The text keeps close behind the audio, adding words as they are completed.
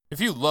If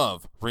you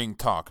love Ring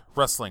Talk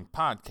Wrestling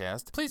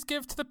Podcast, please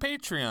give to the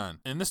Patreon.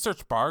 In the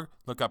search bar,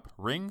 look up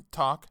Ring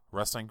Talk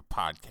Wrestling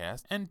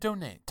Podcast and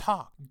donate,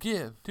 talk,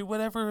 give to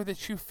whatever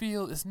that you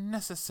feel is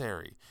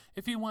necessary.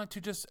 If you want to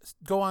just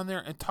go on there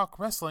and talk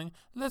wrestling,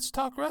 let's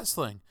talk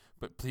wrestling.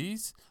 But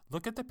please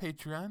look at the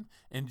Patreon,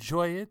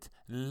 enjoy it,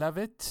 love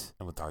it,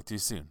 and we'll talk to you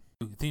soon.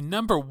 The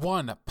number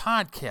one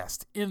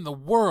podcast in the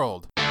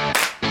world.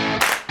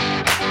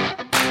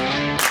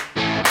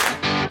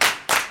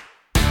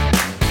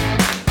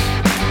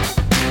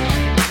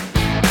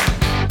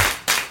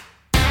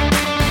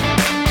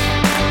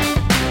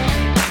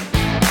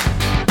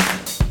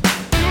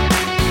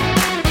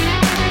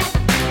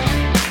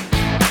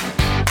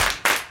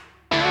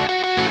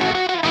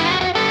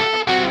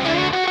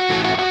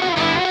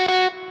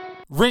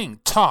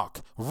 Ring Talk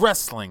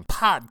Wrestling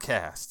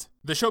Podcast.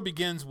 The show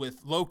begins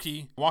with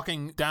Loki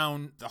walking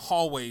down the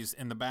hallways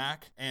in the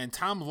back, and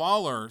Tom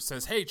Lawler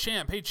says, hey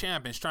champ, and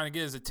he's trying to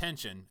get his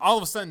attention. All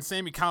of a sudden,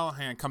 Sami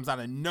Callihan comes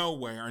out of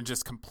nowhere and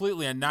just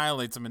completely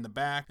annihilates him in the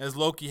back as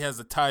Loki has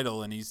the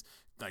title, and he's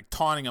like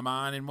taunting him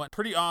on and what.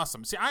 Pretty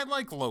awesome. See, I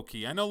like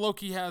Loki. I know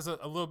Loki has a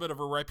little bit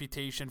of a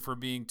reputation for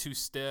being too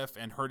stiff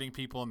and hurting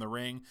people in the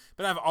ring,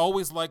 but I've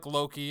always liked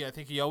Loki. I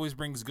think he always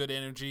brings good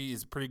energy.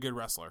 He's a pretty good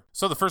wrestler.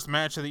 So the first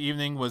match of the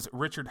evening was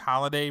Richard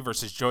Holliday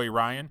versus Joey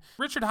Ryan.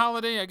 Richard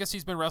Holliday, I guess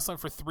he's been wrestling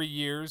for 3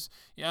 years.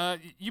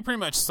 You pretty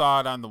much saw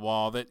it on the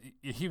wall that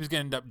he was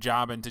going to end up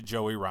jobbing to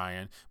Joey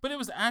Ryan, but it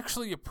was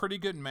actually a pretty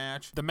good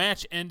match. The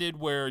match ended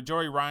where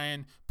Joey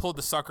Ryan pulled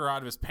the sucker out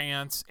of his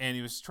pants and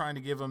he was trying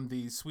to give him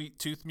the sweet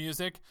tooth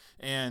music,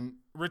 and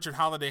Richard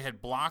Holliday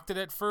had blocked it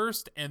at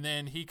first, and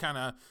then he kind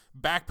of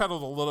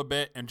backpedaled a little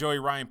bit, and Joey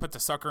Ryan put the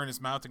sucker in his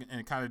mouth and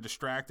it kind of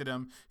distracted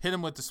him, hit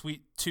him with the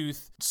sweet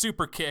tooth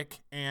super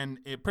kick, and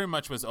it pretty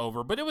much was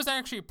over. But it was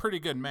actually a pretty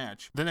good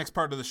match. The next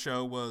part of the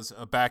show was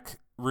a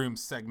backroom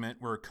segment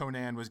where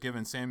Konnan was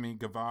giving Sammy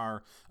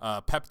Guevara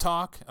pep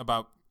talk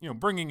about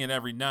bringing it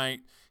every night.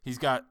 He's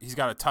got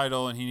a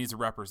title and he needs to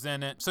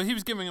represent it. So he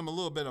was giving him a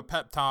little bit of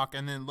pep talk,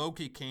 and then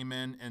Loki came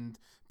in and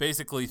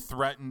basically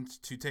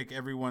threatened to take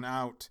everyone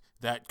out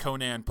that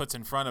Konnan puts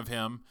in front of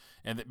him,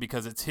 and that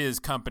because it's his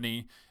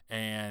company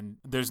and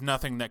there's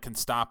nothing that can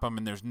stop him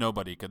and there's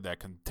nobody that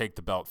can take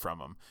the belt from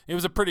him. It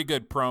was a pretty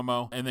good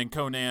promo, and then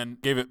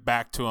Konnan gave it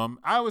back to him.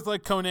 I always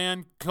like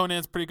Konnan.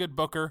 Konnan's a pretty good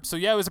booker. So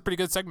yeah, it was a pretty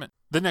good segment.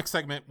 The next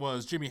segment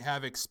was Jimmy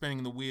Havoc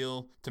spinning the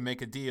wheel to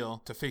make a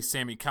deal to face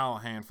Sami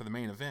Callihan for the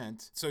main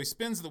event. So he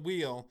spins the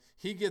wheel.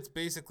 He gets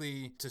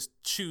basically to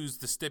choose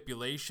the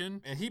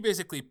stipulation, and he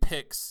basically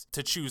picks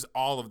to choose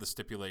all of the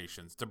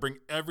stipulations, to bring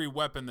every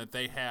weapon that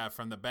they have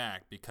from the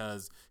back,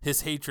 because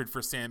his hatred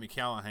for Sami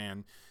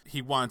Callihan,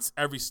 he wants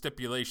every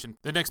stipulation.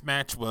 The next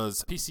match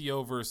was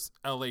PCO versus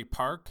LA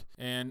Park,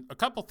 and a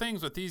couple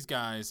things with these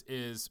guys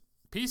is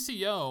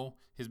PCO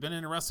has been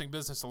in the wrestling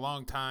business a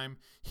long time.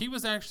 He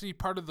was actually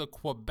part of the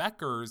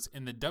Quebecers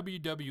in the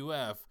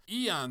WWF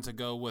eons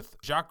ago with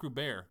Jacques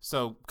Robert.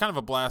 So kind of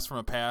a blast from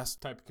a past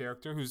type of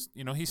character who's,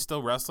 he's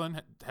still wrestling,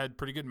 had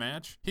pretty good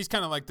match. He's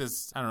kind of like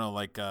this,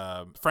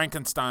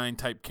 Frankenstein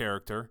type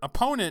character.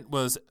 Opponent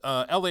was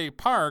LA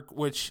Park,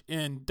 which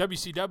in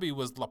WCW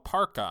was La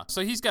Parka.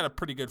 So he's got a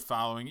pretty good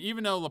following.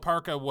 Even though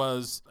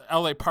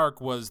LA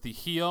Park was the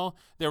heel,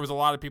 there was a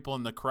lot of people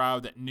in the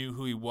crowd that knew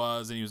who he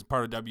was, and he was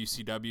part of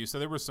WCW. So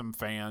there were some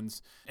fans.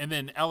 And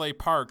then LA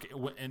Park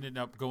ended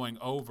up going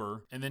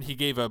over, and then he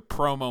gave a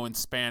promo in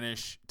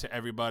Spanish to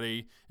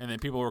everybody, and then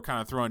people were kind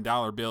of throwing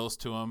dollar bills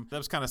to him. That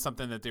was kind of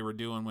something that they were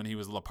doing when he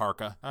was La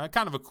Parka.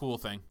 Kind of a cool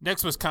thing.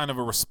 Next was kind of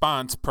a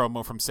response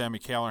promo from Sami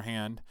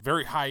Callihan.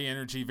 Very high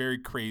energy, very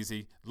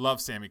crazy. Love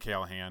Sami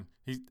Callihan.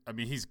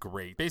 He's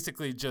great.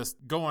 Basically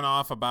just going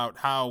off about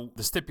how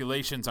the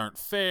stipulations aren't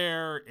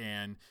fair,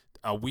 and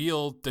a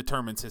wheel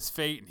determines his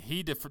fate, and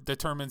he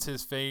determines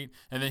his fate,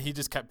 and then he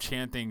just kept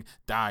chanting,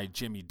 "Die,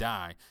 Jimmy,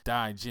 die.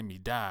 Die, Jimmy,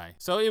 die."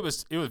 So it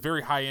was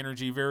very high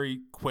energy,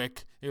 very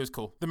quick. It was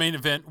cool. The main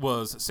event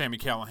was Sami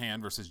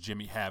Callihan versus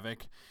Jimmy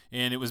Havoc,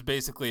 and it was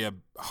basically a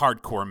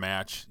hardcore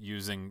match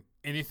using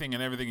anything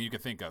and everything you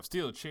could think of.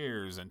 Steel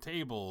chairs and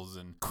tables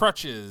and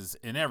crutches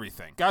and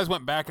everything. Guys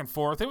went back and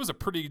forth. It was a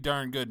pretty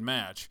darn good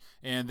match.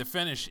 And the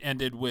finish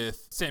ended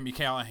with Sami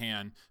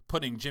Callihan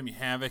putting Jimmy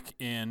Havoc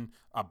in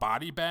a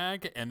body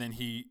bag, and then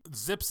he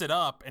zips it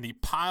up and he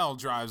pile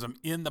drives him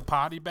in the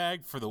body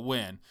bag for the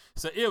win.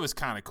 So it was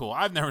kind of cool.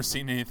 I've never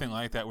seen anything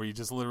like that where you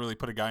just literally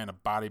put a guy in a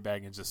body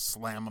bag and just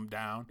slam him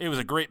down. It was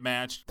a great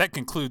match. That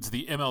concludes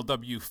the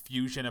MLW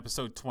Fusion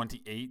episode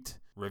 28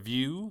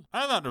 review.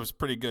 I thought it was a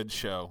pretty good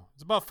show.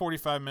 It's about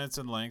 45 minutes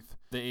in length.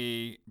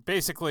 They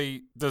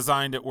basically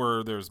designed it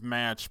where there's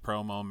match,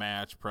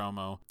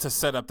 promo to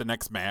set up the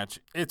next match.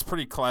 It's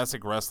pretty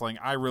classic wrestling.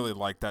 I really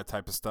like that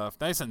type of stuff.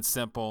 Nice and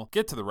simple.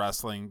 Get to the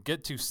wrestling.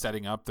 Get to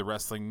setting up the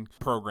wrestling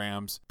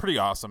programs. Pretty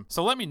awesome.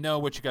 So let me know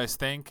what you guys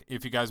think.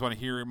 If you guys want to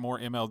hear more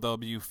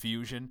MLW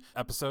Fusion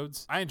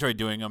episodes, I enjoy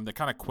doing them. They're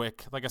kind of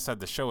quick. Like I said,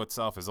 the show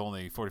itself is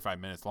only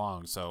 45 minutes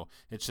long, so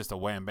it's just a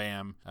wham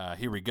bam.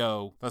 Here we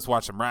go. Let's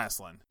watch some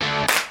wrestling.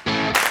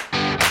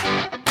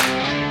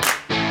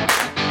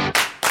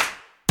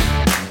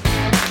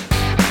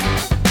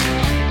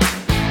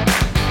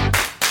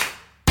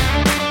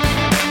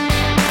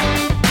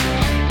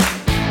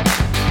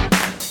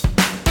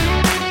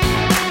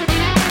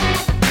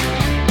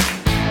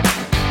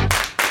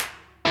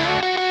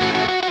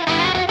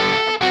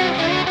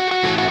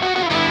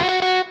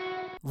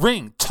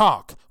 Ring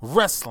Talk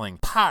Wrestling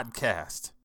Podcast.